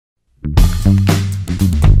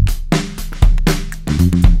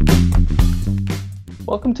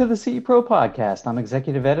Welcome to the CE Pro podcast. I'm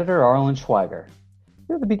Executive Editor Arlen Schweiger.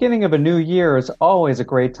 At the beginning of a new year is always a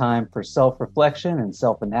great time for self-reflection and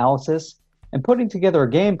self-analysis and putting together a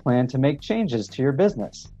game plan to make changes to your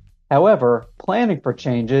business. However, planning for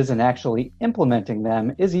changes and actually implementing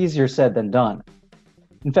them is easier said than done.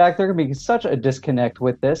 In fact, there can be such a disconnect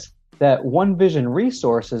with this that OneVision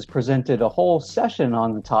Resources presented a whole session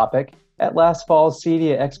on the topic at last fall's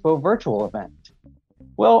CEDIA Expo virtual event.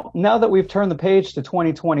 Well, now that we've turned the page to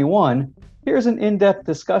 2021, here's an in-depth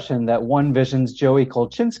discussion that OneVision's Joey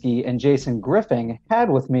Kolchinsky and Jason Griffing had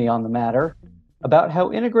with me on the matter about how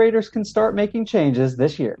integrators can start making changes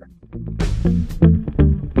this year.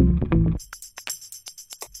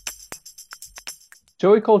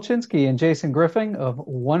 Joey Kolchinsky and Jason Griffing of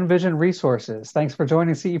OneVision Resources. Thanks for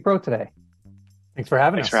joining CE Pro today. Thanks for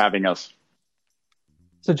having us.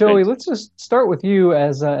 So Joey, let's just start with you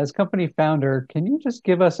as company founder. Can you just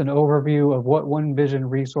give us an overview of what OneVision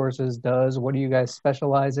Resources does? What do you guys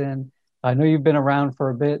specialize in? I know you've been around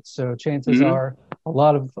for a bit, so chances are a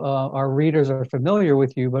lot of our readers are familiar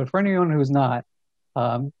with you. But for anyone who's not,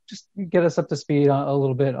 just get us up to speed a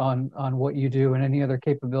little bit on what you do and any other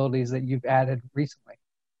capabilities that you've added recently.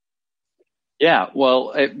 Yeah,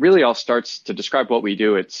 well, it really all starts to describe what we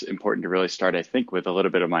do. It's important to really start, I think, with a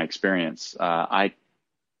little bit of my experience. I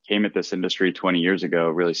came at this industry 20 years ago,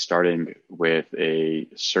 really starting with a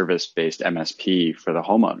service-based MSP for the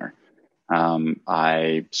homeowner.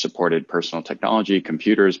 I supported personal technology,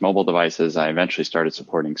 computers, mobile devices. I eventually started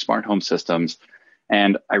supporting smart home systems.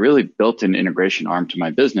 And I really built an integration arm to my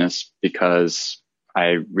business because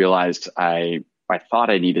I realized I thought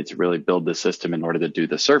I needed to really build the system in order to do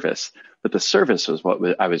the service. But the service was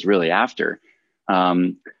what I was really after.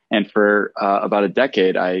 And for about a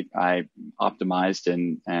decade, I optimized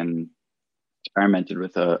and experimented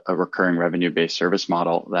with a recurring revenue-based service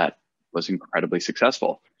model that was incredibly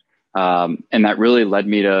successful. And that really led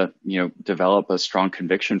me to, develop a strong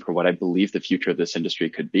conviction for what I believe the future of this industry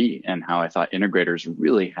could be and how I thought integrators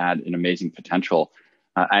really had an amazing potential.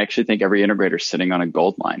 I actually think every integrator is sitting on a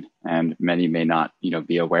gold mine, and many may not,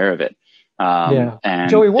 be aware of it. And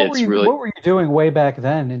Joey, what were you doing way back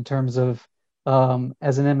then in terms of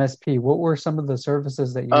as an MSP? What were some of the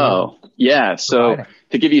services that you were So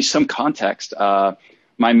to give you some context,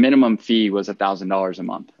 my minimum fee was $1,000 a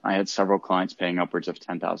month. I had several clients paying upwards of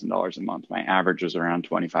 $10,000 a month. My average was around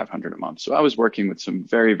 $2,500 a month. So I was working with some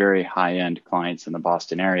very, very high-end clients in the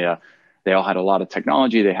Boston area. They all had a lot of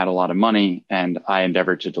technology. They had a lot of money, and I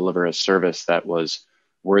endeavored to deliver a service that was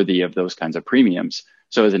worthy of those kinds of premiums.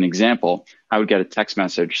 So as an example, I would get a text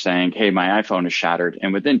message saying, hey, my iPhone is shattered.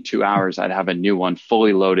 And within 2 hours, I'd have a new one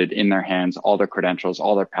fully loaded in their hands, all their credentials,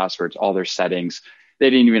 all their passwords, all their settings. They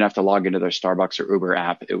didn't even have to log into their Starbucks or Uber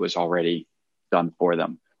app. It was already done for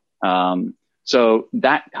them. So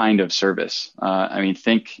that kind of service,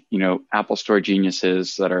 think, Apple Store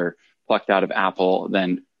geniuses that are plucked out of Apple,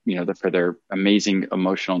 then, for their amazing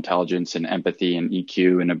emotional intelligence and empathy and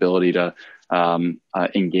EQ and ability to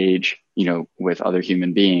engage, with other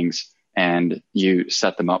human beings, and you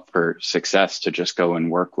set them up for success to just go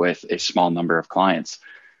and work with a small number of clients.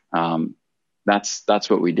 That's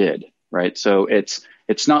what we did, right? So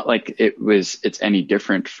it's not like it's any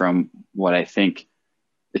different from what I think.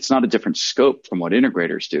 It's not a different scope from what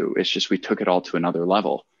integrators do. It's just we took it all to another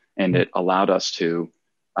level, and it allowed us to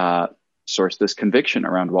source this conviction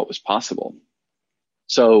around what was possible.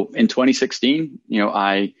 So in 2016,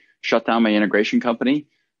 I shut down my integration company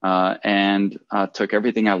and took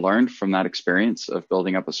everything I learned from that experience of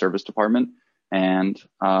building up a service department. And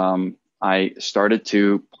I started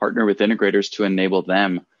to partner with integrators to enable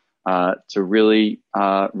them to really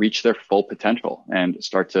reach their full potential and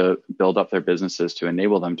start to build up their businesses to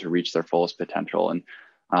enable them to reach their fullest potential. And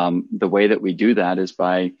the way that we do that is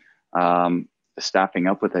by staffing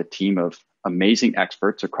up with a team of amazing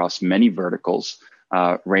experts across many verticals,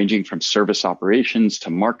 ranging from service operations to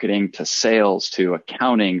marketing to sales to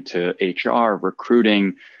accounting to HR,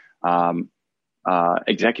 recruiting,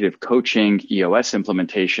 executive coaching, EOS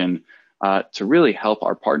implementation, to really help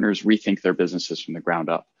our partners rethink their businesses from the ground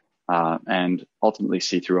up, and ultimately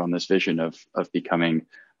see through on this vision of becoming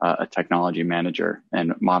a technology manager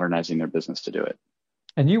and modernizing their business to do it.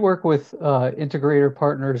 And you work with integrator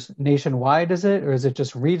partners nationwide, is it, or is it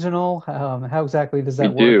just regional? How exactly does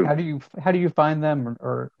that work? How do you find them,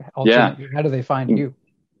 or ultimately, how do they find you?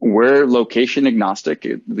 We're location agnostic,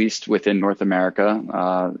 at least within North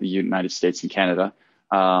America, the United States and Canada.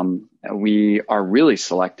 We are really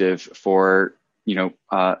selective for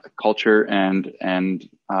culture and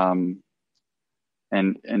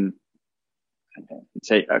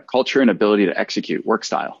say a culture and ability to execute, work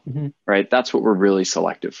style, right? That's what we're really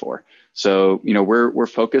selective for. So, we're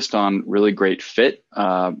focused on really great fit,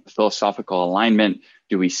 philosophical alignment.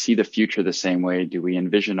 Do we see the future the same way? Do we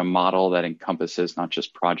envision a model that encompasses not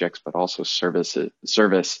just projects, but also service?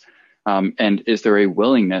 And is there a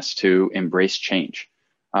willingness to embrace change?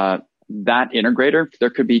 That integrator, there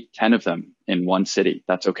could be 10 of them in one city.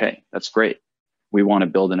 That's okay. That's great. We want to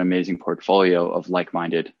build an amazing portfolio of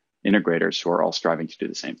like-minded integrators who are all striving to do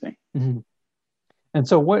the same thing. And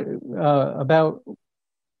so what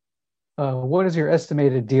is your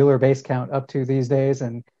estimated dealer base count up to these days?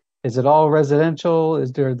 And is it all residential?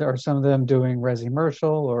 Are some of them doing resi-commercial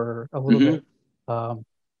or a little bit,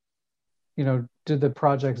 did the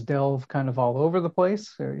projects delve kind of all over the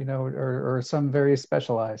place or some very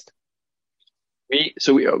specialized? We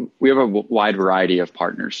have a wide variety of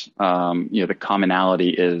partners. The commonality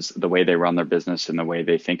is the way they run their business and the way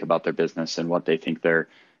they think about their business and what they think their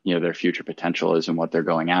future potential is and what they're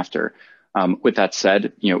going after. With that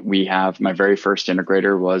said, we have my very first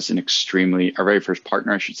integrator was our very first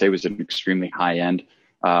partner, I should say, was an extremely high-end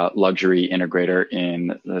luxury integrator in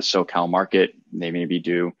the SoCal market. They maybe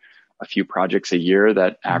do a few projects a year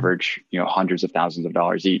that average, hundreds of thousands of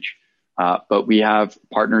dollars each. But we have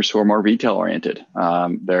partners who are more retail oriented.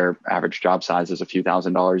 Their average job size is a few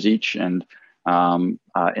 $1,000s each, and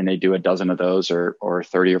they do a dozen of those or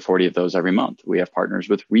 30 or 40 of those every month. We have partners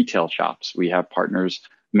with retail shops. We have partners.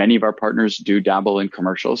 Many of our partners do dabble in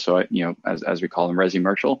commercial. So, as we call them,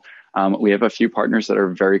 resi-commercial. We have a few partners that are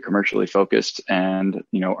very commercially focused and,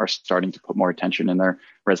 are starting to put more attention in their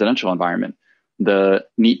residential environment. The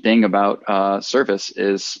neat thing about service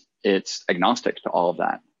is it's agnostic to all of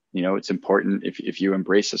that. It's important if you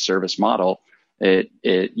embrace a service model,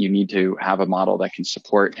 you need to have a model that can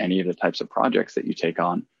support any of the types of projects that you take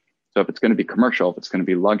on. So if it's going to be commercial, if it's going to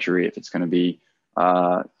be luxury, if it's going to be,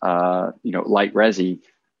 light resi,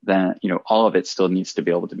 then, all of it still needs to be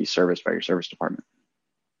able to be serviced by your service department.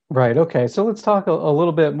 Right. Okay. So let's talk a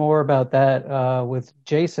little bit more about that with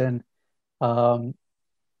Jason going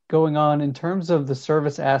on in terms of the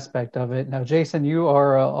service aspect of it. Now, Jason,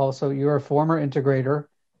 you're a former integrator.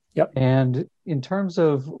 Yep. And in terms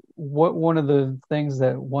of one of the things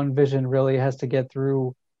that OneVision really has to get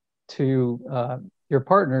through to your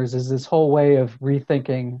partners is this whole way of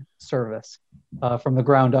rethinking service from the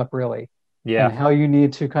ground up, really. Yeah. And how you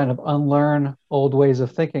need to kind of unlearn old ways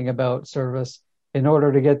of thinking about service in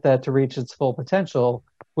order to get that to reach its full potential,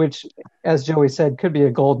 which, as Joey said, could be a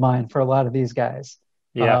gold mine for a lot of these guys.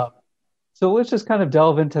 Yeah. So let's just kind of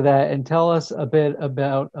delve into that and tell us a bit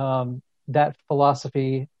about that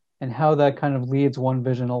philosophy and how that kind of leads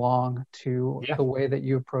OneVision along to the way that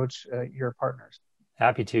you approach your partners.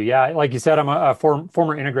 Happy to. Yeah. Like you said, I'm a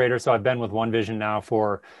former integrator, so I've been with OneVision now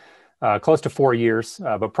for close to 4 years.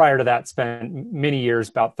 But prior to that, spent many years,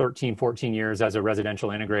 about 13, 14 years as a residential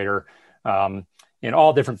integrator in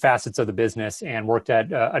all different facets of the business, and worked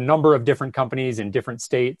at a number of different companies in different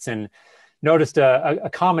states, and noticed a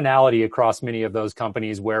commonality across many of those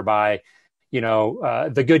companies whereby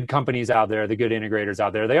the good companies out there, the good integrators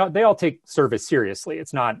out there, they all take service seriously.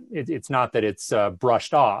 It's not that it's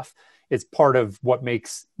brushed off. It's part of what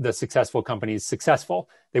makes the successful companies successful.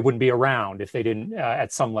 They wouldn't be around if they didn't,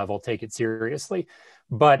 at some level, take it seriously.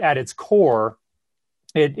 But at its core,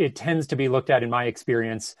 it tends to be looked at, in my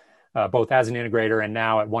experience, both as an integrator and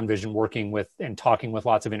now at OneVision, working with and talking with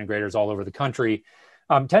lots of integrators all over the country.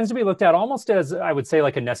 Tends to be looked at almost as, I would say,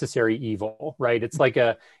 like a necessary evil, right? It's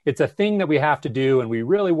a thing that we have to do, and we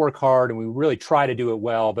really work hard and we really try to do it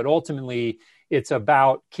well, but ultimately it's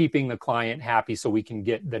about keeping the client happy so we can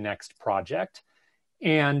get the next project.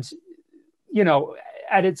 And,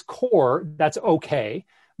 at its core, that's okay.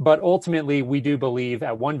 But ultimately, we do believe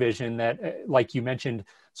at OneVision that, like you mentioned,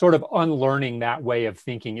 sort of unlearning that way of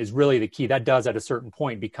thinking is really the key. That does, at a certain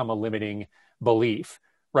point, become a limiting belief.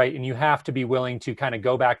 Right. And you have to be willing to kind of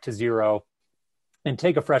go back to zero and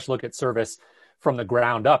take a fresh look at service from the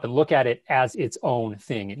ground up and look at it as its own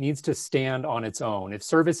thing. It needs to stand on its own. If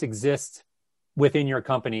service exists within your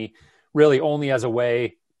company, really only as a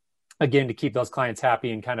way, again, to keep those clients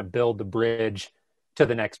happy and kind of build the bridge to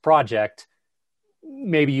the next project,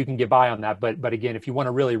 maybe you can get by on that. But again, if you want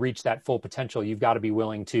to really reach that full potential, you've got to be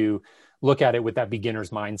willing to look at it with that beginner's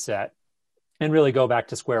mindset and really go back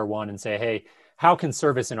to square one and say, hey, how can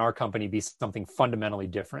service in our company be something fundamentally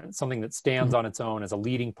different, something that stands on its own as a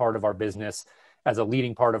leading part of our business, as a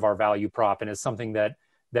leading part of our value prop, and as something that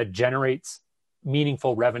generates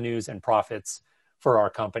meaningful revenues and profits for our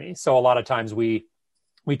company? So a lot of times we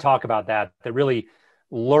talk about that really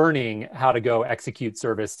learning how to go execute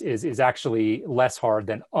service is actually less hard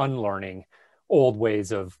than unlearning old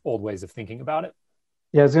ways of thinking about it.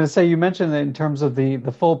 Yeah, I was going to say, you mentioned that in terms of the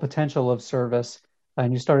full potential of service,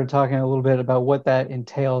 and you started talking a little bit about what that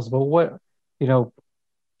entails. But what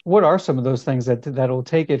are some of those things that'll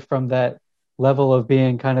take it from that level of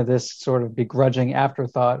being kind of this sort of begrudging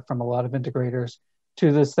afterthought from a lot of integrators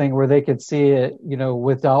to this thing where they could see it,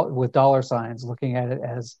 with dollar signs, looking at it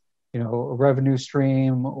as, a revenue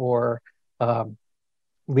stream or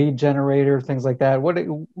lead generator, things like that.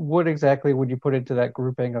 What exactly would you put into that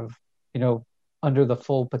grouping of, under the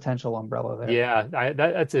full potential umbrella there? Yeah,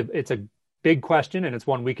 it's a big question, and it's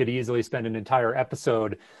one we could easily spend an entire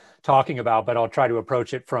episode talking about, but I'll try to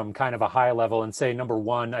approach it from kind of a high level and say, number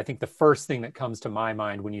one, I think the first thing that comes to my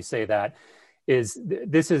mind when you say that is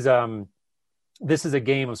this is a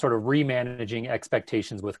game of sort of remanaging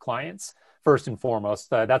expectations with clients. First and foremost,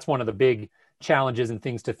 that's one of the big challenges and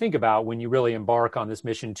things to think about when you really embark on this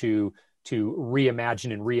mission to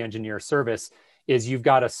reimagine and re-engineer service. Is you've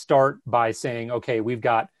got to start by saying, okay, we've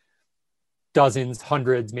got dozens,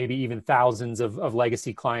 hundreds, maybe even thousands of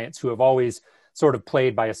legacy clients who have always sort of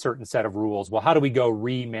played by a certain set of rules. Well, how do we go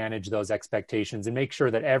remanage those expectations and make sure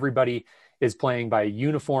that everybody is playing by a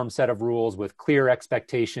uniform set of rules with clear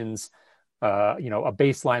expectations, a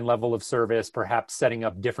baseline level of service, perhaps setting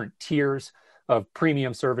up different tiers of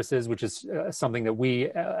premium services, which is something that we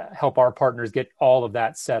help our partners get all of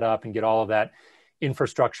that set up and get all of that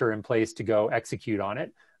infrastructure in place to go execute on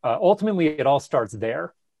it. Ultimately, it all starts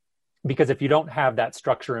there, because if you don't have that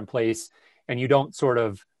structure in place and you don't sort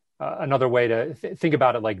of, another way to think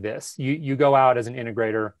about it like this, you go out as an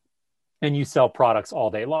integrator and you sell products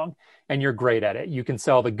all day long and you're great at it. You can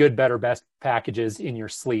sell the good, better, best packages in your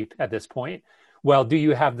sleep at this point. Well, do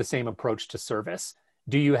you have the same approach to service?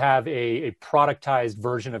 Do you have a productized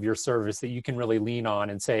version of your service that you can really lean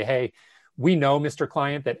on and say, hey, we know, Mr.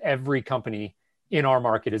 Client, that every company in our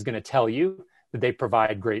market is going to tell you that they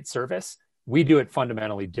provide great service. We do it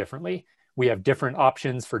fundamentally differently. We have different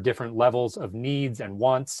options for different levels of needs and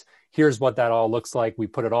wants. Here's what that all looks like. We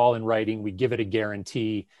put it all in writing. We give it a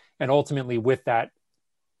guarantee. And ultimately, with that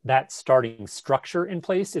starting structure in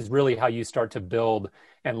place is really how you start to build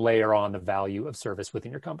and layer on the value of service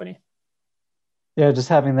within your company. Yeah, just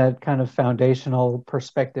having that kind of foundational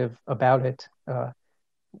perspective about it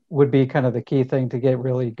would be kind of the key thing to get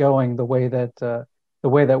really going the way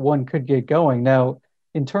that one could get going. Now,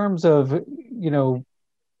 in terms of,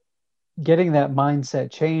 getting that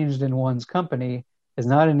mindset changed in one's company is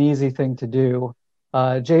not an easy thing to do.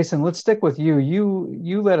 Jason, let's stick with you.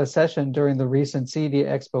 You led a session during the recent CEDIA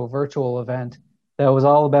Expo virtual event that was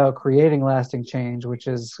all about creating lasting change, which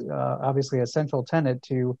is obviously a central tenet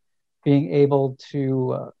to being able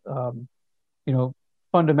to,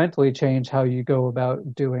 fundamentally change how you go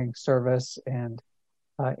about doing service and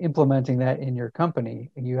implementing that in your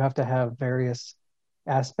company. And you have to have various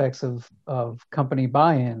aspects of company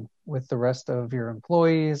buy-in with the rest of your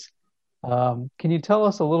employees. Can you tell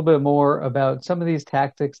us a little bit more about some of these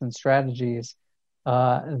tactics and strategies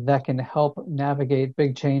that can help navigate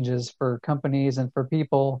big changes for companies and for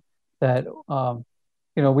people that,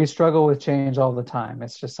 we struggle with change all the time.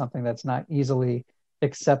 It's just something that's not easily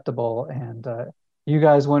acceptable. And you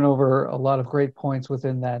guys went over a lot of great points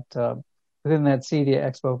within that CEDIA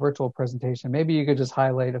Expo virtual presentation. Maybe you could just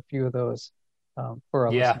highlight a few of those for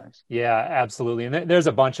our listeners. Yeah, absolutely. And there's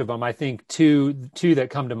a bunch of them. I think two that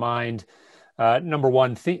come to mind. Number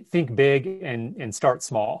one, think big and start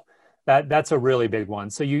small. That's a really big one.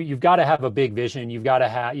 So you've got to have a big vision. You got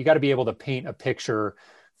to be able to paint a picture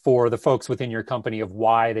for the folks within your company of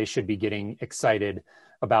why they should be getting excited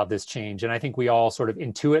about this change. And I think we all sort of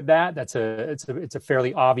intuit that. It's a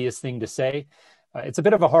fairly obvious thing to say. It's a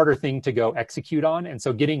bit of a harder thing to go execute on. And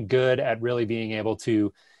so getting good at really being able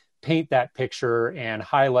to paint that picture and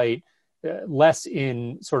highlight less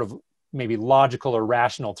in sort of maybe logical or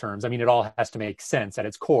rational terms. I mean, it all has to make sense at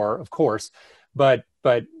its core, of course, but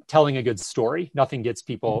telling a good story. Nothing gets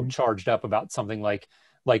people charged up about something like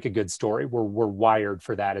a good story. We're wired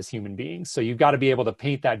for that as human beings. So you've got to be able to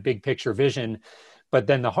paint that big picture vision. But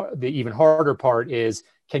then the even harder part is,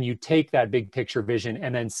 can you take that big picture vision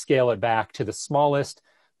and then scale it back to the smallest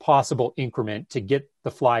possible increment to get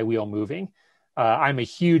the flywheel moving? I'm a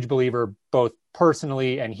huge believer, both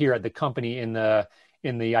personally and here at the company, in the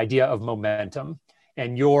idea of momentum.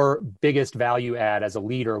 And your biggest value add as a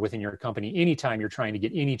leader within your company, anytime you're trying to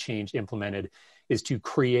get any change implemented, is to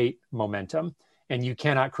create momentum. And you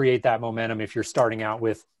cannot create that momentum if you're starting out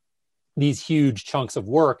with these huge chunks of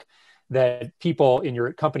work that people in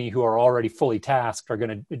your company who are already fully tasked are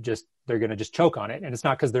going to just choke on it. And it's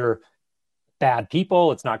not because they're bad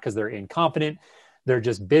people. It's not because they're incompetent. They're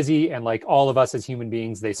just busy. And like all of us as human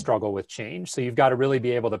beings, they struggle with change. So you've got to really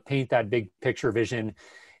be able to paint that big picture vision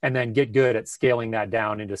and then get good at scaling that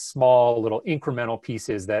down into small little incremental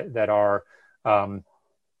pieces that are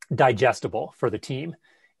digestible for the team.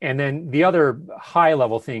 And then the other high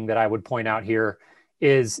level thing that I would point out here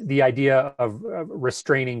is the idea of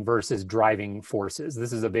restraining versus driving forces.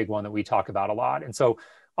 This is a big one that we talk about a lot. And so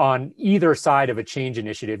on either side of a change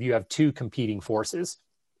initiative, you have two competing forces.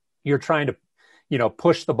 You're trying to,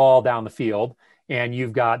 push the ball down the field, and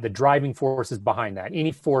you've got the driving forces behind that,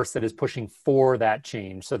 any force that is pushing for that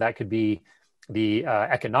change. So that could be the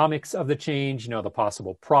economics of the change, the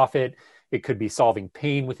possible profit. It could be solving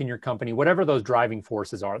pain within your company, whatever those driving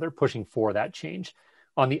forces are, they're pushing for that change.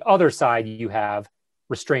 On the other side, you have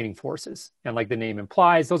restraining forces. And like the name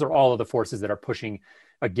implies, those are all of the forces that are pushing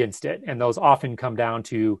against it. And those often come down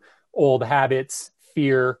to old habits,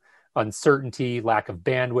 fear, uncertainty, lack of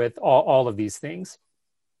bandwidth, all of these things.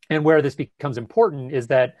 And where this becomes important is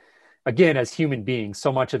that, again, as human beings,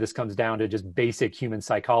 so much of this comes down to just basic human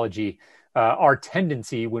psychology. Our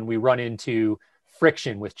tendency when we run into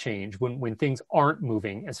friction with change, when things aren't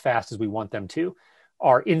moving as fast as we want them to,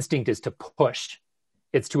 our instinct is to push.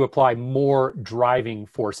 It's to apply more driving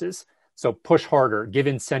forces. So push harder, give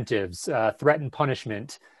incentives, threaten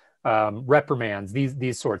punishment, reprimands,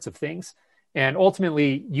 these sorts of things. And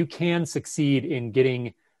ultimately, you can succeed in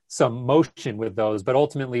getting some motion with those, but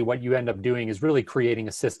ultimately what you end up doing is really creating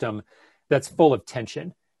a system that's full of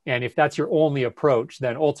tension. And if that's your only approach,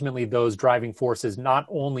 then ultimately those driving forces not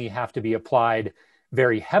only have to be applied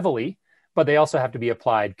very heavily, but they also have to be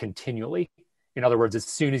applied continually. In other words, as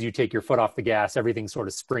soon as you take your foot off the gas, everything sort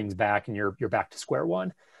of springs back and you're back to square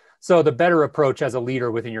one. So the better approach as a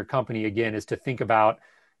leader within your company, again, is to think about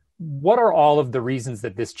what are all of the reasons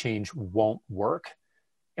that this change won't work,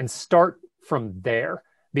 and start from there.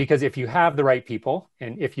 Because if you have the right people,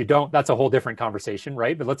 and if you don't, that's a whole different conversation,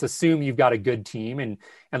 right? But let's assume you've got a good team, and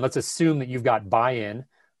let's assume that you've got buy-in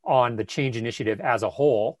on the change initiative as a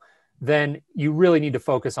whole, then you really need to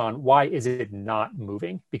focus on why is it not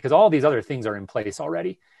moving? Because all these other things are in place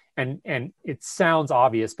already. And it sounds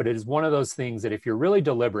obvious, but it is one of those things that if you're really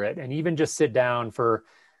deliberate and even just sit down for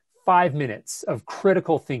 5 minutes of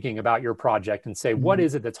critical thinking about your project and say, what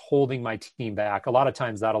is it that's holding my team back? A lot of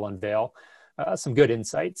times that'll unveil some good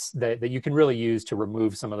insights that you can really use to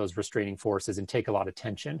remove some of those restraining forces and take a lot of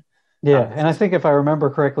tension. Yeah. And I think if I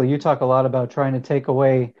remember correctly, you talk a lot about trying to take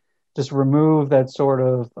away, just remove that sort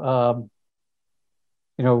of,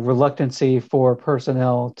 reluctancy for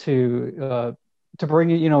personnel to bring,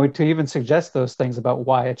 to even suggest those things about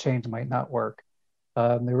why a change might not work.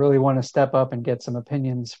 They really want to step up and get some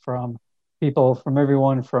opinions from people, from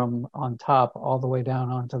everyone from on top all the way down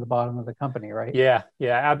onto the bottom of the company, right? Yeah,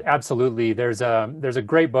 absolutely. There's a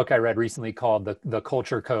great book I read recently called The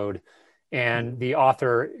Culture Code, and the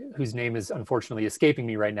author, whose name is unfortunately escaping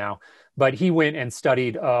me right now, but he went and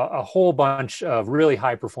studied a whole bunch of really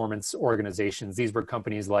high performance organizations. These were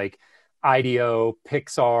companies like IDEO,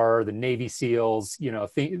 Pixar, the Navy SEALs,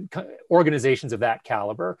 organizations of that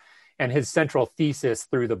caliber. And his central thesis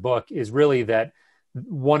through the book is really that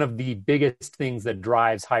one of the biggest things that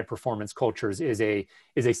drives high performance cultures is a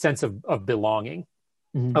sense of belonging,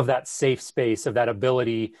 of that safe space, of that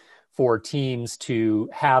ability for teams to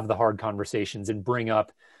have the hard conversations and bring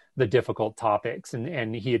up the difficult topics.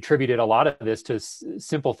 And he attributed a lot of this to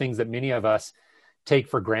simple things that many of us take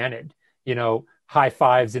for granted, high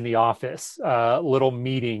fives in the office, little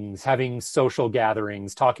meetings, having social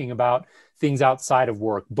gatherings, talking about things outside of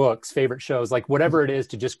work, books, favorite shows, like whatever it is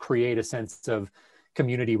to just create a sense of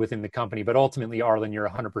community within the company. But ultimately, Arlen, you're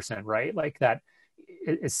 100% right. Like that,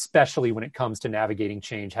 especially when it comes to navigating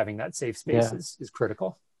change, having that safe space is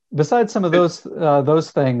critical. Besides some of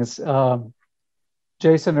those things,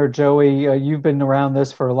 Jason or Joey, you've been around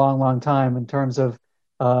this for a long, long time in terms of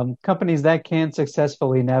companies that can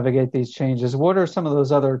successfully navigate these changes. What are some of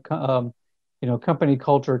those other, company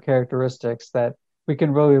culture characteristics that we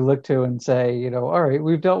can really look to and say, all right,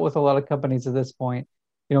 we've dealt with a lot of companies at this point.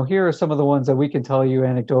 Here are some of the ones that we can tell you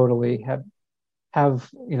anecdotally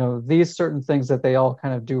have these certain things that they all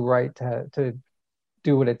kind of do right to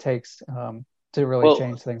do what it takes to really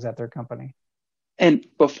change things at their company. And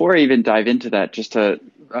before I even dive into that, just to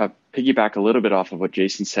piggyback a little bit off of what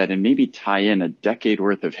Jason said and maybe tie in a decade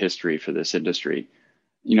worth of history for this industry.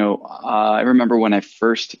 I remember when I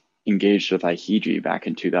first engaged with IHEG back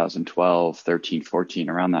in 2012, 13, 14,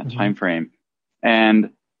 around that time frame.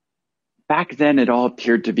 And back then, it all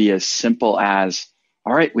appeared to be as simple as,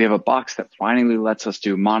 all right, we have a box that finally lets us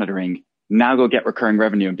do monitoring. Now go get recurring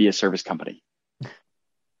revenue and be a service company.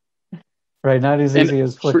 Right. Not as easy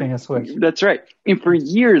as flicking a switch. That's right. And for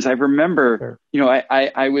years, I remember,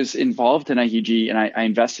 I was involved in IHG and I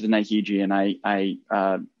invested in IHG and I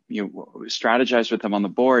strategized with them on the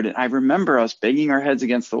board. And I remember us banging our heads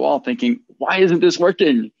against the wall thinking, why isn't this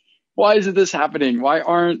working? Why isn't this happening? Why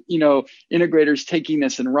aren't, integrators taking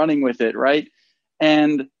this and running with it? Right.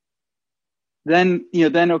 And then we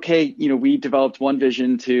developed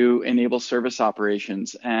OneVision to enable service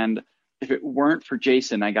operations. And if it weren't for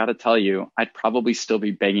Jason, I got to tell you, I'd probably still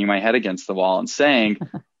be banging my head against the wall and saying,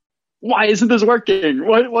 why isn't this working?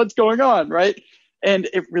 What's going on? Right. And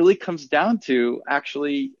it really comes down to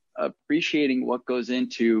actually appreciating what goes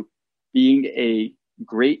into being a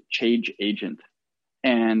great change agent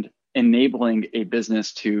and enabling a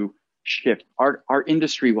business to shift. Our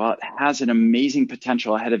industry, while it has an amazing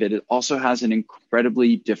potential ahead of it, it also has an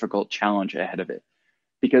incredibly difficult challenge ahead of it,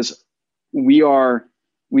 because we're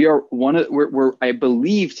I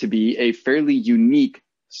believe to be a fairly unique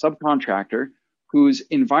subcontractor whose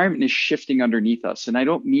environment is shifting underneath us. And I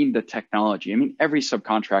don't mean the technology. I mean, every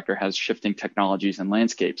subcontractor has shifting technologies and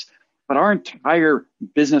landscapes, but our entire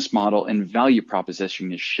business model and value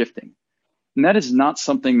proposition is shifting. And that is not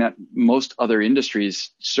something that most other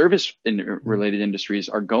industries, service-related industries,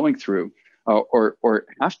 are going through or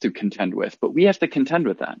have to contend with. But we have to contend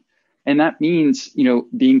with that. And that means,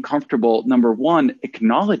 being comfortable, number one,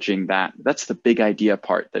 acknowledging that. That's the big idea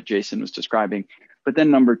part that Jason was describing. But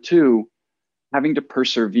then number two, having to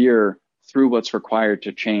persevere through what's required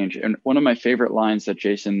to change. And one of my favorite lines that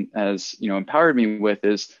Jason has, empowered me with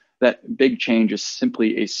is that big change is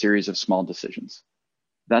simply a series of small decisions.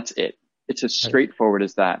 That's it. It's as straightforward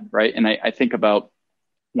as that, right? And I think about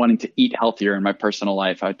wanting to eat healthier in my personal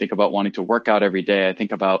life. I think about wanting to work out every day. I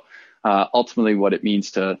think about ultimately what it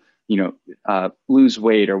means to, lose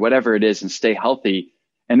weight or whatever it is and stay healthy.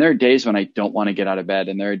 And there are days when I don't want to get out of bed.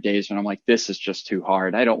 And there are days when I'm like, this is just too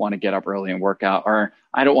hard. I don't want to get up early and work out, or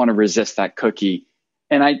I don't want to resist that cookie.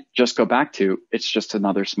 And I just go back to, it's just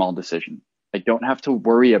another small decision. I don't have to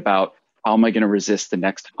worry about how am I going to resist the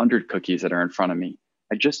next 100 cookies that are in front of me.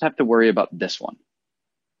 I just have to worry about this one,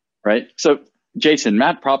 right? So Jason,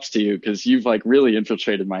 mad props to you, because you've really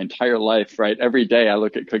infiltrated my entire life, right? Every day I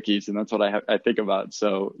look at cookies and that's what I think about.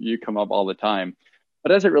 So you come up all the time.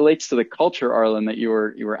 But as it relates to the culture, Arlen, that you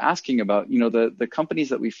were asking about, the companies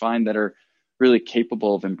that we find that are really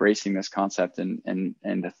capable of embracing this concept and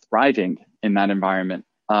thriving in that environment,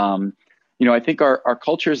 I think our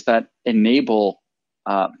cultures that enable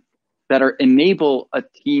a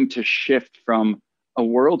team to shift from a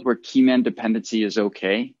world where key man dependency is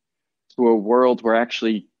okay to a world where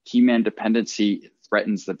actually key man dependency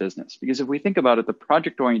threatens the business. Because if we think about it, the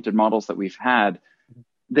project-oriented models that we've had,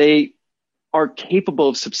 they are capable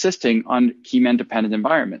of subsisting on key man dependent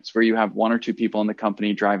environments where you have one or two people in the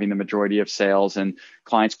company driving the majority of sales and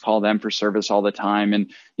clients call them for service all the time.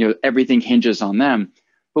 And, everything hinges on them.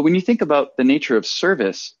 But when you think about the nature of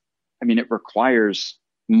service, it requires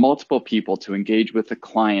multiple people to engage with the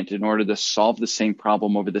client in order to solve the same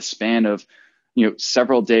problem over the span of,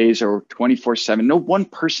 several days or 24/7. No one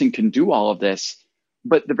person can do all of this,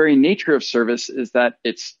 but the very nature of service is that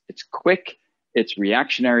it's quick, it's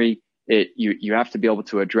reactionary. You have to be able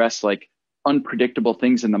to address unpredictable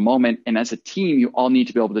things in the moment. And as a team, you all need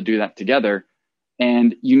to be able to do that together.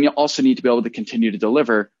 And you also need to be able to continue to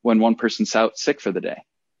deliver when one person's out sick for the day,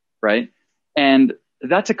 right? And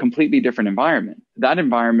that's a completely different environment. That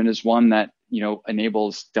environment is one that,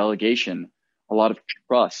 enables delegation, a lot of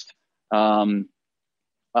trust, one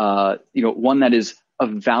that is a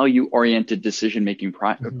value-oriented decision-making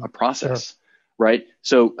process, sure. Right?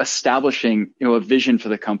 So establishing, a vision for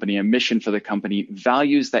the company, a mission for the company,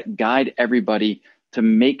 values that guide everybody to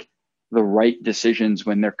make the right decisions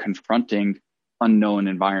when they're confronting unknown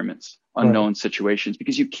environments, unknown situations,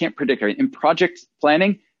 because you can't predict. Right? In project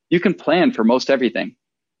planning, you can plan for most everything,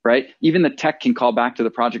 right? Even the tech can call back to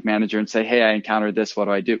the project manager and say, hey, I encountered this, what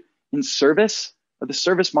do I do? In service, the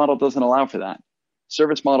service model doesn't allow for that.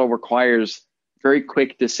 Service model requires very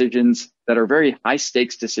quick decisions that are very high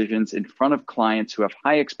stakes decisions in front of clients who have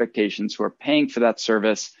high expectations, who are paying for that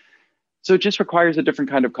service. So it just requires a different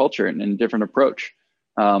kind of culture and a different approach.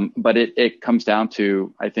 But it comes down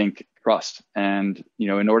to, I think, trust. And,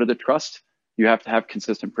 in order to trust, you have to have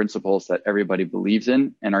consistent principles that everybody believes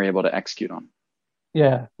in and are able to execute on.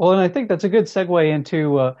 Yeah. Well, and I think that's a good segue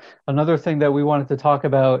into another thing that we wanted to talk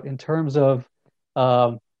about in terms of,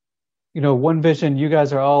 OneVision. You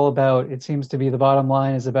guys are all about, it seems to be the bottom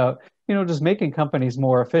line is about, just making companies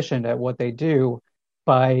more efficient at what they do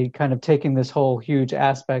by kind of taking this whole huge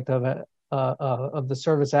aspect of it, of the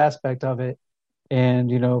service aspect of it,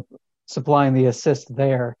 and, supplying the assist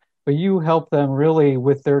there. but you help them really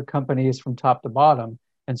with their companies from top to bottom.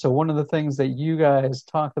 And so one of the things that you guys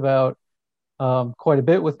talk about quite a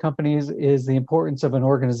bit with companies is the importance of an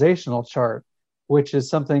organizational chart, which is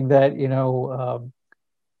something that,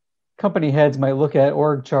 company heads might look at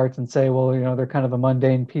org charts and say, well, they're kind of a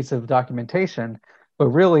mundane piece of documentation, but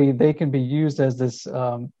really they can be used as this,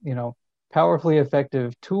 powerfully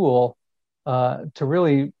effective tool to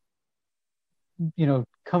really,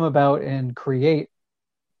 come about and create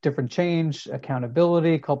different change,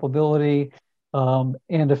 accountability, culpability, and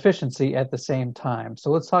efficiency at the same time. So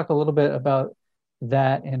let's talk a little bit about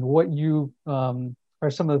that and what you are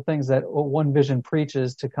some of the things that OneVision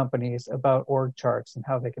preaches to companies about org charts and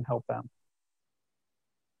how they can help them.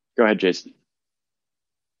 Go ahead, Jason.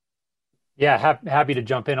 Yeah, happy to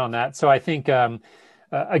jump in on that. So I think,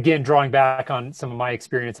 again, drawing back on some of my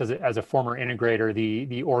experience as a former integrator,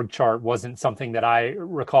 the org chart wasn't something that I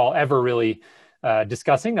recall ever really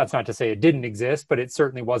discussing. That's not to say it didn't exist, but it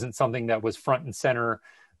certainly wasn't something that was front and center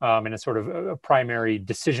and a sort of a primary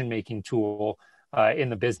decision-making tool in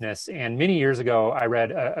the business. And many years ago, I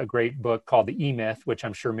read a great book called The E-Myth, which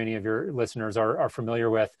I'm sure many of your listeners are familiar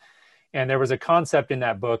with. And there was a concept in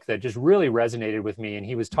that book that just really resonated with me. And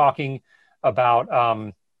he was talking about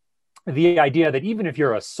the idea that even if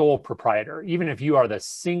you're a sole proprietor, even if you are the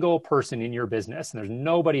single person in your business and there's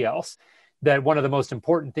nobody else, that one of the most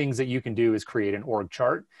important things that you can do is create an org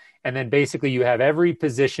chart. And then basically you have every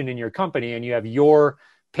position in your company and you have your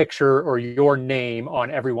picture or your name on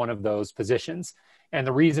every one of those positions. And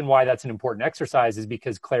the reason why that's an important exercise is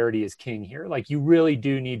because clarity is king here. Like, you really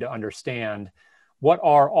do need to understand what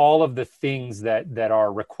are all of the things that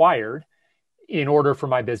are required in order for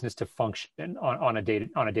my business to function on a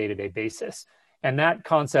day-to-day basis. And that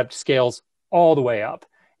concept scales all the way up.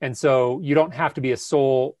 And so you don't have to be a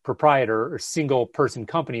sole proprietor or single person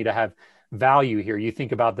company to have value here. You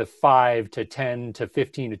think about the 5 to 10 to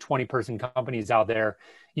 15 to 20 person companies out there,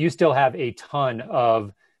 you still have a ton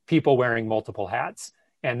of people wearing multiple hats.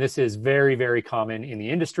 And this is very, very common in the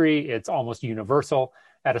industry. It's almost universal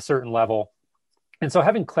at a certain level. And so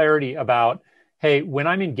having clarity about, hey, when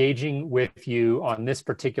I'm engaging with you on this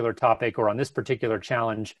particular topic or on this particular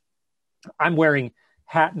challenge, I'm wearing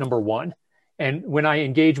hat number 1. And when I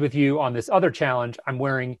engage with you on this other challenge, I'm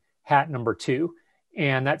wearing hat number 2.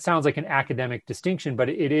 And that sounds like an academic distinction, but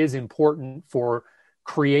it is important for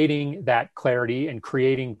creating that clarity and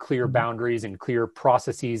creating clear boundaries and clear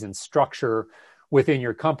processes and structure within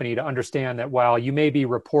your company to understand that while you may be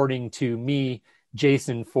reporting to me,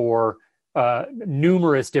 Jason, for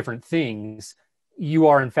numerous different things, you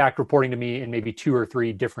are in fact reporting to me in maybe 2 or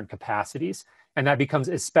 3 different capacities. And that becomes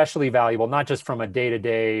especially valuable, not just from a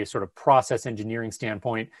day-to-day sort of process engineering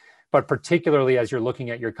standpoint, but particularly as you're looking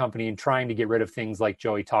at your company and trying to get rid of things like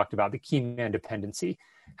Joey talked about, the key man dependency.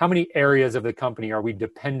 How many areas of the company are we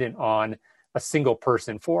dependent on a single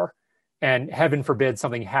person for? And heaven forbid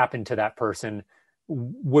something happened to that person,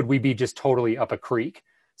 would we be just totally up a creek?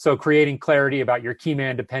 So creating clarity about your key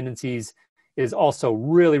man dependencies is also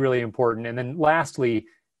really, really important. And then lastly,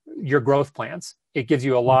 your growth plans. It gives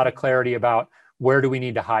you a lot of clarity about where do we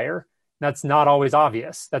need to hire. That's not always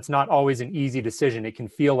obvious. That's not always an easy decision. It can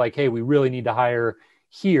feel like, hey, we really need to hire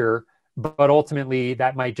here, but ultimately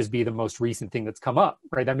that might just be the most recent thing that's come up,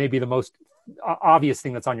 right? That may be the most obvious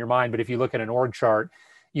thing that's on your mind. But if you look at an org chart,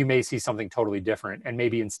 you may see something totally different. And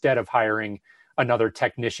maybe instead of hiring another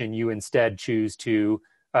technician, you instead choose to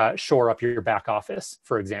shore up your back office,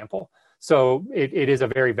 for example. So it is a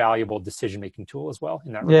very valuable decision-making tool as well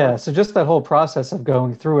in that regard. Yeah, so just that whole process of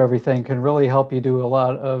going through everything can really help you do a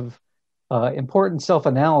lot of important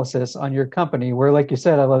self-analysis on your company, where, like you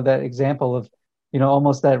said, I love that example of,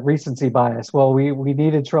 almost that recency bias. Well, we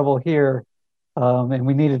needed trouble here, and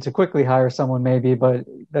we needed to quickly hire someone maybe, but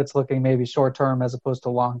that's looking maybe short-term as opposed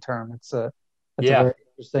to long-term. That's a very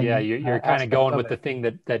interesting. Yeah, you're kind of going with the thing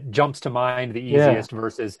that jumps to mind the easiest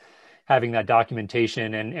versus having that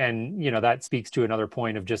documentation. And that speaks to another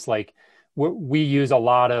point of just like, we use a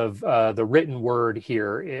lot of the written word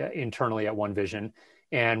here internally at OneVision.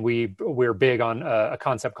 And we're big on a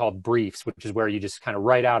concept called briefs, which is where you just kind of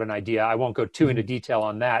write out an idea. I won't go too into detail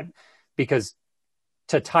on that, because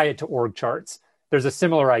to tie it to org charts, there's a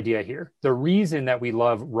similar idea here. The reason that we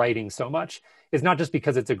love writing so much is not just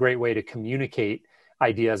because it's a great way to communicate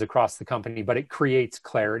ideas across the company, but it creates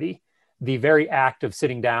clarity. The very act of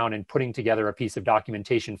sitting down and putting together a piece of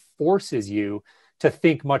documentation forces you to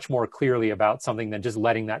think much more clearly about something than just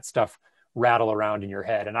letting that stuff rattle around in your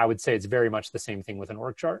head. And I would say it's very much the same thing with an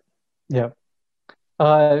org chart. Yeah.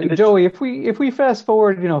 Joey, if we fast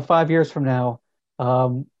forward, 5 years from now,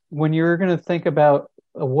 when you're going to think about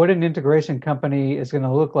what an integration company is going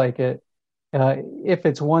to look like if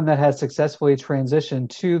it's one that has successfully transitioned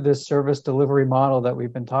to this service delivery model that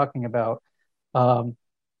we've been talking about.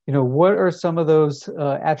 What are some of those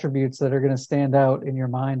attributes that are going to stand out in your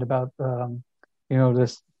mind about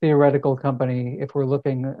this theoretical company if we're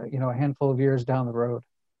looking a handful of years down the road?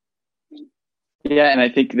 Yeah, and I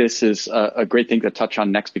think this is a great thing to touch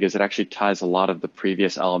on next because it actually ties a lot of the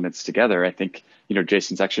previous elements together. I think,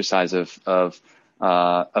 Jason's exercise of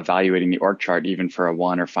evaluating the org chart, even for a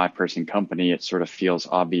 1 or 5 person company, it sort of feels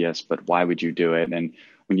obvious, but why would you do it? And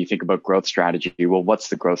when you think about growth strategy, well, what's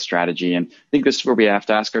the growth strategy? And I think this is where we have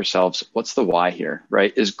to ask ourselves, what's the why here,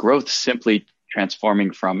 right? Is growth simply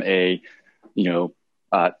transforming from a,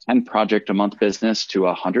 10 project a month business to a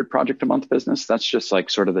 100 project a month business? That's just like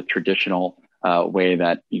sort of the traditional way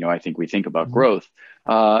that, I think we think about growth.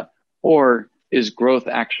 Or is growth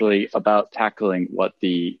actually about tackling what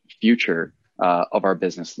the future of our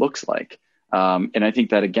business looks like? And I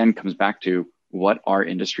think that again comes back to what our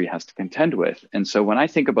industry has to contend with. And so when I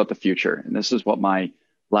think about the future, and this is what my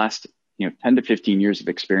last 10 to 15 years of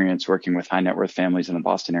experience working with high net worth families in the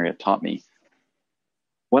Boston area taught me,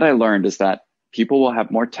 what I learned is that people will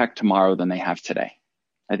have more tech tomorrow than they have today.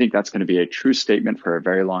 I think that's going to be a true statement for a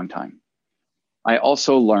very long time. I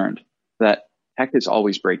also learned that tech is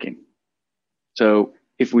always breaking. So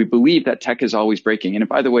if we believe that tech is always breaking, and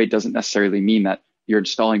by the way, it doesn't necessarily mean that you're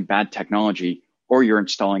installing bad technology or you're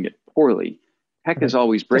installing it poorly. Tech is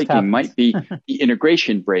always breaking. Might be the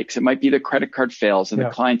integration breaks. It might be the credit card fails and the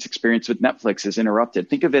client's experience with Netflix is interrupted.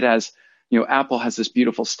 Think of it as, Apple has this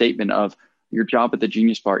beautiful statement of your job at the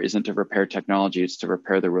Genius Bar isn't to repair technology, it's to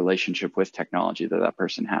repair the relationship with technology that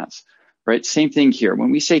person has, right? Same thing here.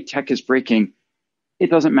 When we say tech is breaking, it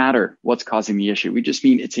doesn't matter what's causing the issue. We just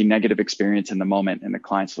mean it's a negative experience in the moment and the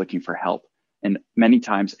client's looking for help. And many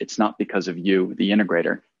times it's not because of you, the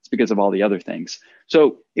integrator, it's because of all the other things.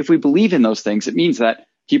 So if we believe in those things, it means that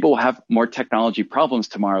people will have more technology problems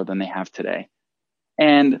tomorrow than they have today.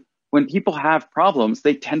 And when people have problems,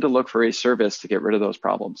 they tend to look for a service to get rid of those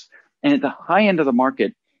problems. And at the high end of the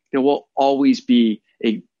market, there will always be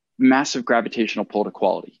a massive gravitational pull to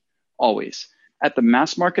quality, always. At the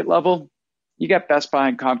mass market level, you got Best Buy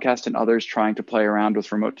and Comcast and others trying to play around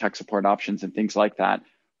with remote tech support options and things like that.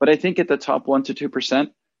 But I think at the top 1% to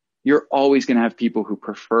 2%, you're always going to have people who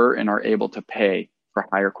prefer and are able to pay for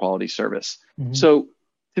higher quality service. Mm-hmm. So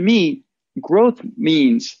to me, growth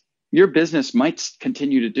means your business might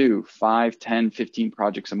continue to do 5, 10, 15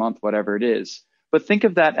 projects a month, whatever it is. But think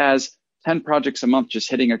of that as 10 projects a month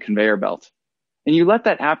just hitting a conveyor belt. And you let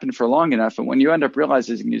that happen for long enough. And when you end up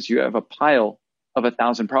realizing is you have a pile of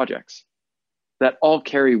 1,000 projects that all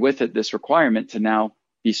carry with it this requirement to now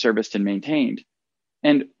be serviced and maintained.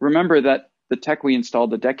 And remember that the tech we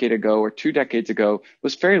installed a decade ago or 2 decades ago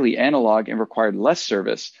was fairly analog and required less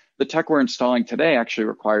service. The tech we're installing today actually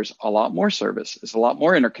requires a lot more service. It's a lot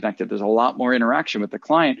more interconnected. There's a lot more interaction with the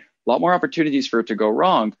client, a lot more opportunities for it to go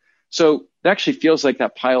wrong. So it actually feels like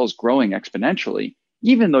that pile is growing exponentially,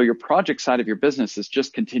 even though your project side of your business is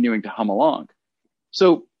just continuing to hum along.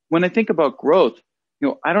 So when I think about growth,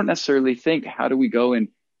 I don't necessarily think, how do we go and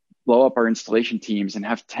blow up our installation teams and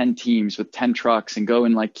have 10 teams with 10 trucks and go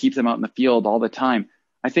and keep them out in the field all the time.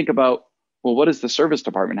 I think about, well, what does the service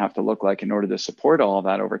department have to look like in order to support all of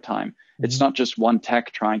that over time? Mm-hmm. It's not just one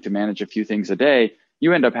tech trying to manage a few things a day.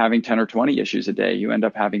 You end up having 10 or 20 issues a day. You end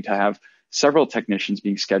up having to have several technicians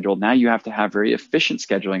being scheduled. Now you have to have very efficient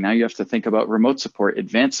scheduling. Now you have to think about remote support,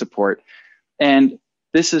 advanced support. And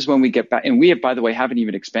this is when we get back. And we have, by the way, haven't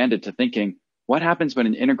even expanded to thinking, what happens when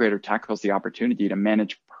an integrator tackles the opportunity to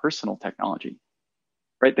manage personal technology,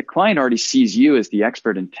 right? The client already sees you as the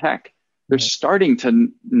expert in tech. They're starting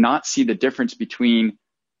to not see the difference between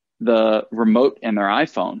the remote and their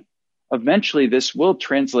iPhone. Eventually, this will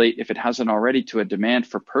translate, if it hasn't already, to a demand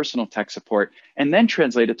for personal tech support and then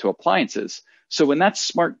translate it to appliances. So when that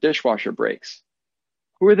smart dishwasher breaks,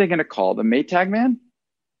 who are they going to call? The Maytag man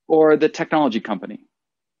or the technology company,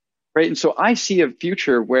 right? And so I see a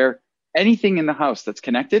future where anything in the house that's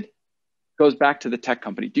connected goes back to the tech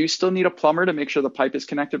company. Do you still need a plumber to make sure the pipe is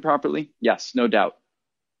connected properly? Yes, no doubt.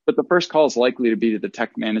 But the first call is likely to be to the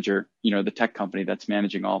tech manager, the tech company that's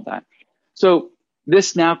managing all of that. So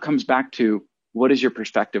this now comes back to, what is your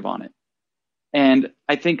perspective on it? And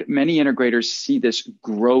I think many integrators see this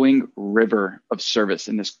growing river of service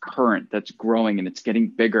and this current that's growing and it's getting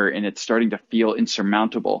bigger and it's starting to feel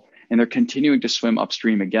insurmountable. And they're continuing to swim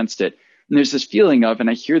upstream against it. And there's this feeling of, and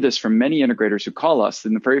I hear this from many integrators who call us,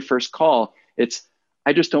 in the very first call, it's,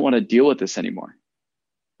 I just don't want to deal with this anymore,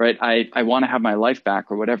 right? I want to have my life back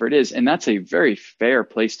or whatever it is. And that's a very fair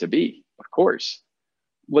place to be, of course.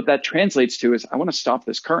 what that translates to is I want to stop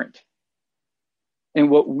this current. And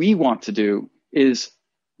what we want to do is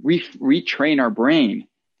retrain our brain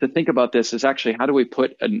to think about this as actually, how do we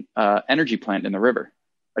put an energy plant in the river,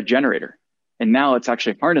 a generator? And now let's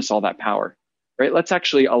actually harness all that power, right? Let's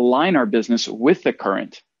actually align our business with the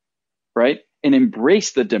current, right? And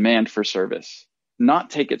embrace the demand for service, not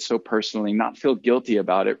take it so personally, not feel guilty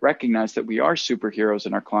about it, recognize that we are superheroes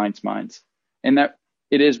in our clients' minds and that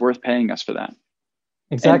it is worth paying us for that.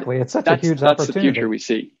 Exactly. And it's such a huge opportunity. That's the future we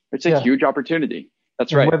see. It's a huge opportunity.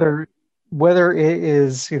 That's right. Whether it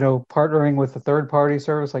is, partnering with a third party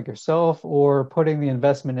service like yourself or putting the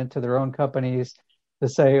investment into their own companies to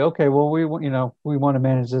say, okay, well, we want to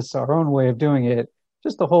manage this our own way of doing it.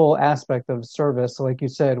 Just the whole aspect of service, like you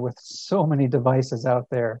said, with so many devices out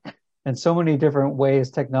there and so many different ways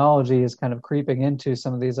technology is kind of creeping into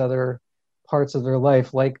some of these other parts of their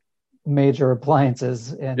life, like major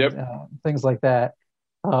appliances and things like that.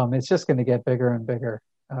 It's just going to get bigger and bigger.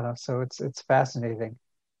 So it's fascinating.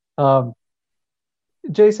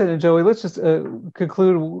 Jason and Joey, let's just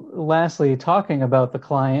conclude lastly talking about the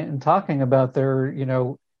client and talking about their,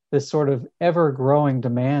 this sort of ever-growing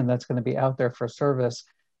demand that's going to be out there for service.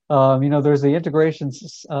 There's the integration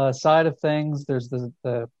side of things. There's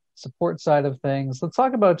the support side of things. Let's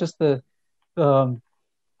talk about just to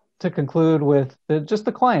conclude with just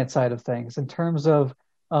the client side of things in terms of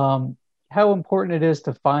how important it is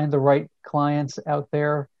to find the right clients out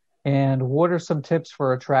there. And what are some tips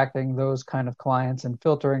for attracting those kind of clients and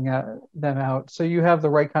filtering them out so you have the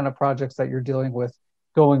right kind of projects that you're dealing with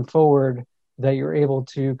going forward that you're able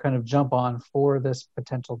to kind of jump on for this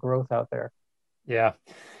potential growth out there? Yeah.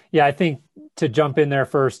 I think to jump in there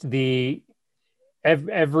first, every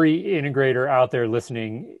integrator out there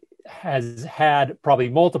listening has had probably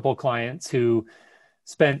multiple clients who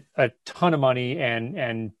spent a ton of money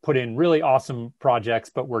and put in really awesome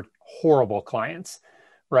projects, but were horrible clients.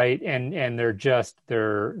 Right. And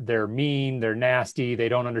they're mean, they're nasty. They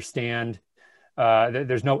don't understand.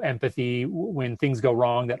 There's no empathy when things go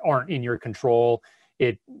wrong that aren't in your control.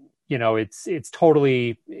 It's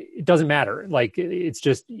totally, it doesn't matter. Like it's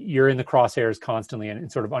just, you're in the crosshairs constantly and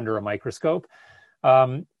sort of under a microscope.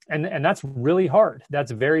 And that's really hard.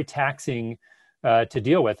 That's very taxing to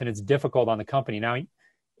deal with. And it's difficult on the company. Now,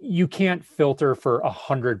 you can't filter for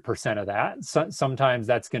 100% of that. Sometimes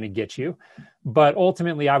that's going to get you. But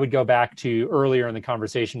ultimately, I would go back to earlier in the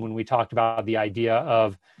conversation when we talked about the idea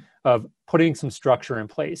of putting some structure in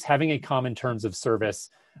place, having a common terms of service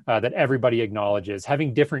that everybody acknowledges,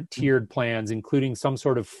 having different tiered plans, including some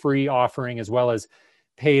sort of free offering as well as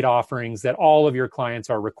paid offerings that all of your clients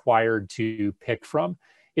are required to pick from.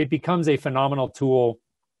 It becomes a phenomenal tool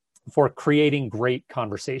for creating great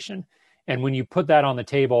conversation. And when you put that on the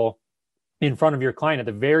table in front of your client at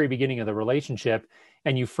the very beginning of the relationship,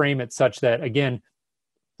 and you frame it such that, again,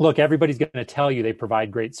 look, everybody's going to tell you they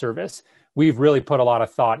provide great service. We've really put a lot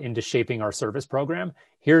of thought into shaping our service program.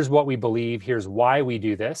 Here's what we believe. Here's why we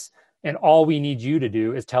do this. And all we need you to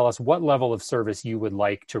do is tell us what level of service you would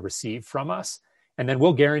like to receive from us. And then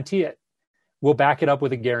we'll guarantee it. We'll back it up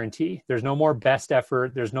with a guarantee. There's no more best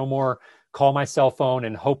effort. There's no more call my cell phone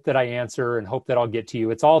and hope that I answer and hope that I'll get to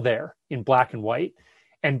you. It's all there in black and white.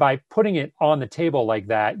 And by putting it on the table like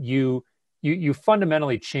that, you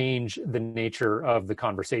fundamentally change the nature of the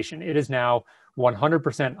conversation. It is now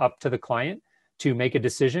 100% up to the client to make a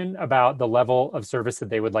decision about the level of service that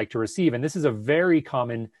they would like to receive. And this is a very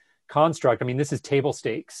common construct. I mean, this is table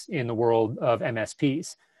stakes in the world of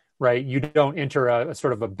MSPs, right? You don't enter a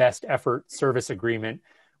sort of a best effort service agreement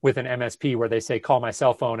with an MSP where they say, call my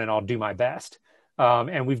cell phone and I'll do my best.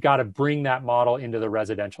 And we've got to bring that model into the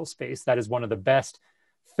residential space. That is one of the best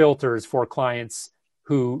filters for clients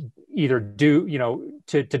who either do,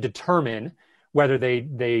 to determine whether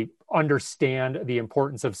they understand the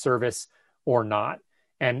importance of service or not.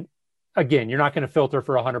 And again, you're not going to filter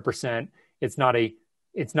for 100%. It's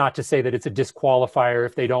not to say that it's a disqualifier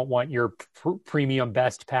if they don't want your premium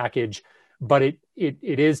best package, but it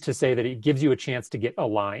is to say that it gives you a chance to get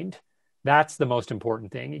aligned. That's the most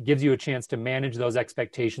important thing. It gives you a chance to manage those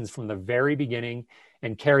expectations from the very beginning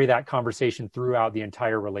and carry that conversation throughout the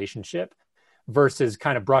entire relationship versus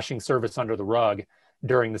kind of brushing service under the rug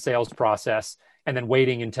during the sales process and then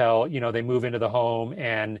waiting until, they move into the home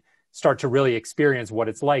and start to really experience what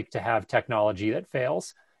it's like to have technology that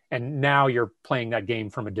fails. And now you're playing that game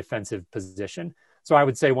from a defensive position. So I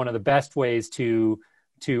would say one of the best ways to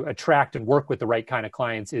attract and work with the right kind of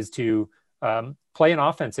clients is to play an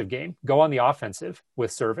offensive game. Go on the offensive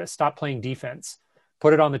with service. Stop playing defense.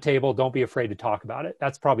 Put it on the table. Don't be afraid to talk about it.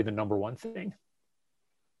 That's probably the number one thing.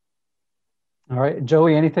 All right.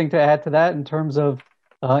 Joey, anything to add to that in terms of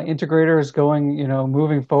integrators going,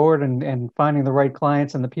 moving forward and finding the right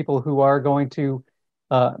clients and the people who are going to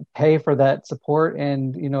pay for that support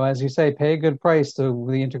and, as you say, pay a good price so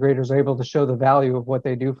the integrators are able to show the value of what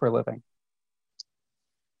they do for a living.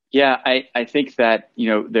 Yeah, I think that,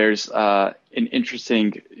 there's an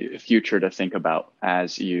interesting future to think about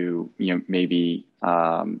as you maybe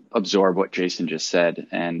absorb what Jason just said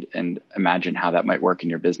and imagine how that might work in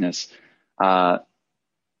your business.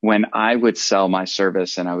 When I would sell my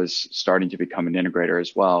service and I was starting to become an integrator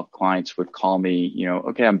as well, clients would call me,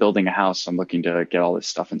 okay, I'm building a house. I'm looking to get all this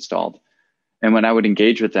stuff installed. And when I would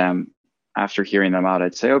engage with them after hearing them out,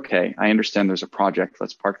 I'd say, okay, I understand there's a project.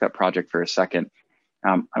 Let's park that project for a second.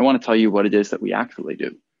 I want to tell you what it is that we actually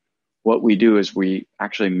do. What we do is we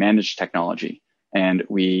actually manage technology and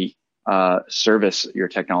we service your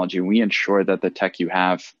technology. We ensure that the tech you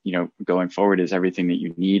have, going forward is everything that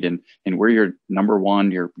you need. And we're your number one,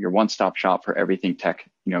 your one-stop shop for everything tech,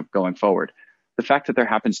 going forward. The fact that there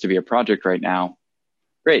happens to be a project right now,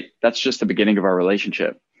 great. That's just the beginning of our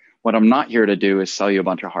relationship. What I'm not here to do is sell you a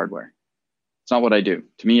bunch of hardware. It's not what I do.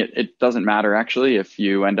 To me, it doesn't matter actually if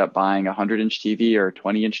you end up buying a 100-inch TV or a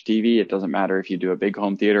 20-inch TV. It doesn't matter if you do a big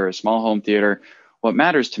home theater or a small home theater. What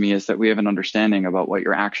matters to me is that we have an understanding about what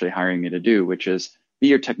you're actually hiring me to do, which is be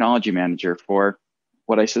your technology manager for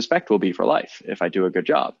what I suspect will be for life if I do a good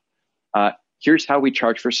job. Here's how we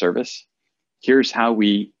charge for service. Here's how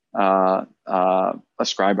we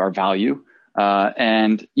ascribe our value.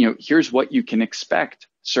 And here's what you can expect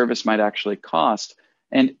service might actually cost.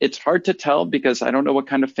 And it's hard to tell because I don't know what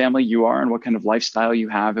kind of family you are and what kind of lifestyle you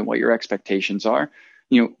have and what your expectations are.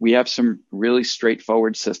 We have some really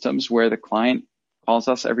straightforward systems where the client calls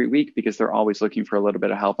us every week because they're always looking for a little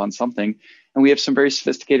bit of help on something. And we have some very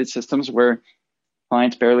sophisticated systems where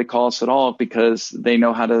clients barely call us at all because they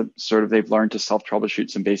know how to they've learned to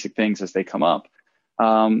self-troubleshoot some basic things as they come up.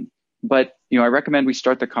 But I recommend we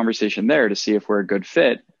start the conversation there to see if we're a good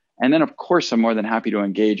fit. And then, of course, I'm more than happy to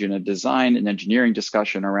engage in a design and engineering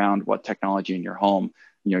discussion around what technology in your home,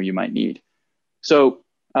 you might need. So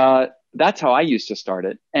that's how I used to start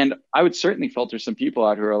it. And I would certainly filter some people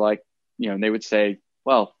out who are like, they would say,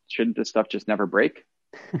 well, shouldn't this stuff just never break?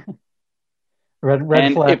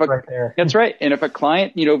 Red flag right there. That's right. And if a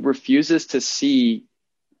client, refuses to see,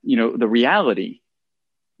 the reality,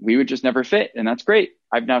 we would just never fit. And that's great.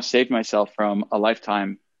 I've now saved myself from a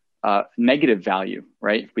lifetime negative value,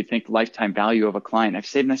 right? If we think lifetime value of a client, I've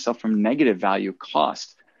saved myself from negative value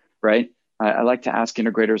cost, right? I like to ask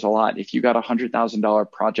integrators a lot. If you got a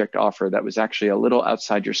 $100,000 project offer that was actually a little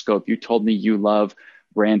outside your scope, you told me you love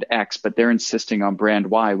brand X, but they're insisting on brand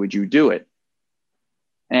Y, would you do it?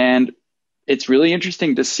 And it's really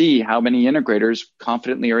interesting to see how many integrators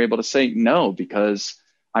confidently are able to say no, because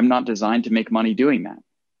I'm not designed to make money doing that,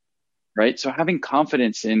 right? So having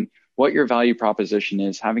confidence in what your value proposition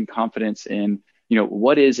is, having confidence in,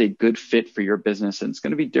 what is a good fit for your business, and it's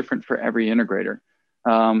going to be different for every integrator.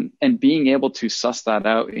 And being able to suss that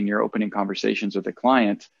out in your opening conversations with the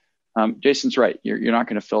client. Jason's right. You're not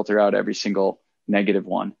going to filter out every single negative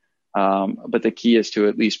one. But the key is to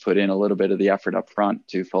at least put in a little bit of the effort up front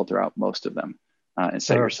to filter out most of them and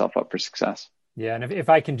set yourself up for success. Yeah. And if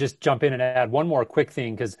I can just jump in and add one more quick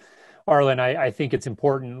thing, because Arlen, I think it's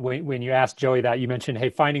important when you asked Joey that, you mentioned, hey,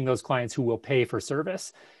 finding those clients who will pay for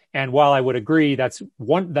service. And while I would agree, that's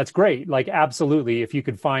great. Like, absolutely. If you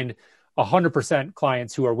could find 100%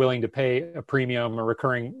 clients who are willing to pay a premium or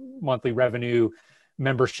recurring monthly revenue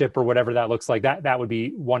membership or whatever that looks like, that would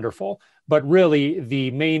be wonderful. But really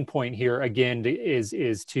the main point here, again,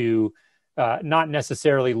 is to not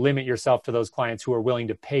necessarily limit yourself to those clients who are willing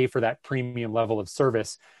to pay for that premium level of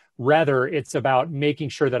service. Rather, it's about making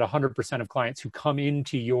sure that 100% of clients who come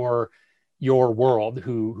into your world,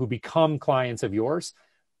 who become clients of yours,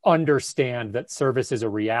 understand that service is a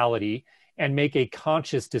reality and make a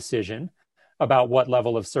conscious decision about what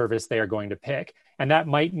level of service they are going to pick. And that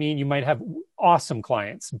might mean you might have awesome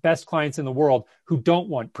clients, best clients in the world, who don't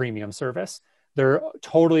want premium service. They're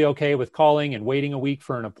totally okay with calling and waiting a week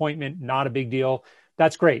for an appointment, not a big deal.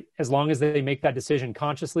 That's great. As long as they make that decision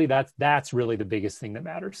consciously, that's really the biggest thing that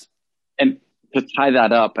matters. And to tie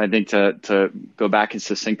that up, I think to go back and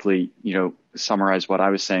succinctly, summarize what I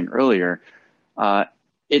was saying earlier,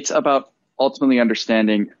 it's about ultimately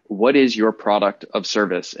understanding what is your product of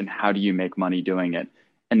service and how do you make money doing it?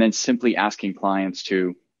 And then simply asking clients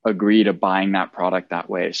to agree to buying that product that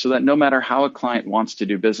way, so that no matter how a client wants to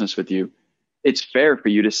do business with you, it's fair for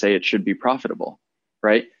you to say it should be profitable,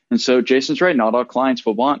 right? And so Jason's right. Not all clients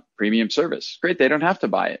will want premium service. Great. They don't have to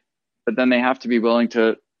buy it, but then they have to be willing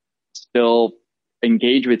to still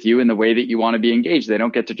engage with you in the way that you want to be engaged. They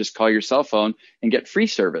don't get to just call your cell phone and get free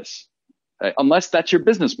service, unless that's your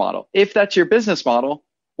business model. If that's your business model,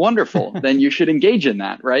 wonderful, then you should engage in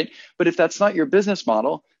that, right? But if that's not your business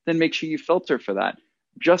model, then make sure you filter for that.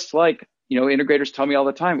 Just like, integrators tell me all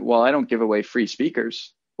the time, well, I don't give away free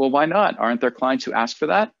speakers. Well, why not? Aren't there clients who ask for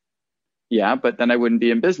that? Yeah, but then I wouldn't be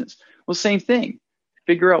in business. Well, same thing.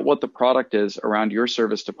 Figure out what the product is around your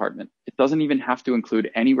service department. It doesn't even have to include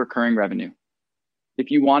any recurring revenue. If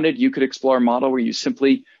you wanted, you could explore a model where you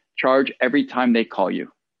simply charge every time they call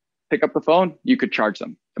you. Pick up the phone, you could charge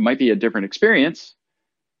them. It might be a different experience.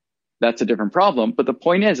 That's a different problem. But the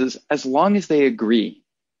point is as long as they agree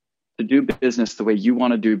to do business the way you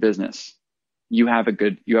want to do business, you have a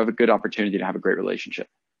good opportunity to have a great relationship.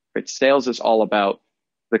 Right? Sales is all about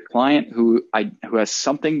the client who has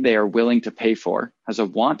something they are willing to pay for, has a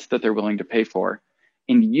want that they're willing to pay for,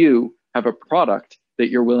 and you have a product that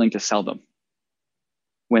you're willing to sell them.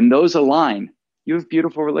 When those align, you have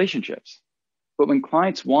beautiful relationships. But when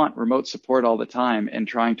clients want remote support all the time and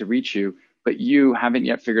trying to reach you, but you haven't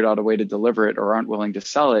yet figured out a way to deliver it or aren't willing to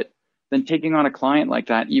sell it, then taking on a client like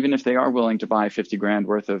that, even if they are willing to buy 50 grand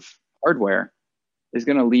worth of hardware, is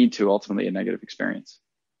going to lead to ultimately a negative experience.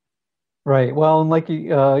 Right. Well, and like,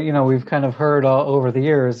 we've kind of heard over the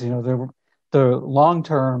years, the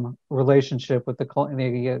long-term relationship with the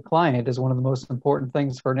client is one of the most important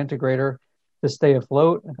things for an integrator to stay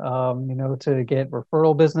afloat, to get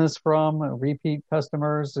referral business from repeat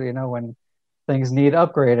customers, when things need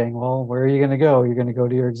upgrading. Well, where are you going to go? You're going to go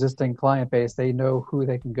to your existing client base. They know who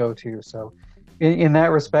they can go to. So in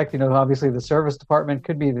that respect, obviously the service department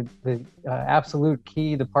could be the absolute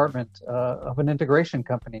key department of an integration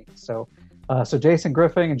company. So Jason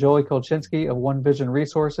Griffing and Joey Kolchinsky of OneVision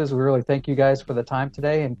Resources, we really thank you guys for the time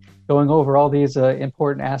today and going over all these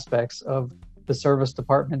important aspects of the service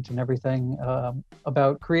department and everything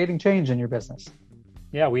about creating change in your business.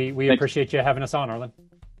 Yeah, we appreciate you having us on, Arlen.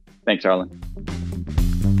 Thanks, Arlen.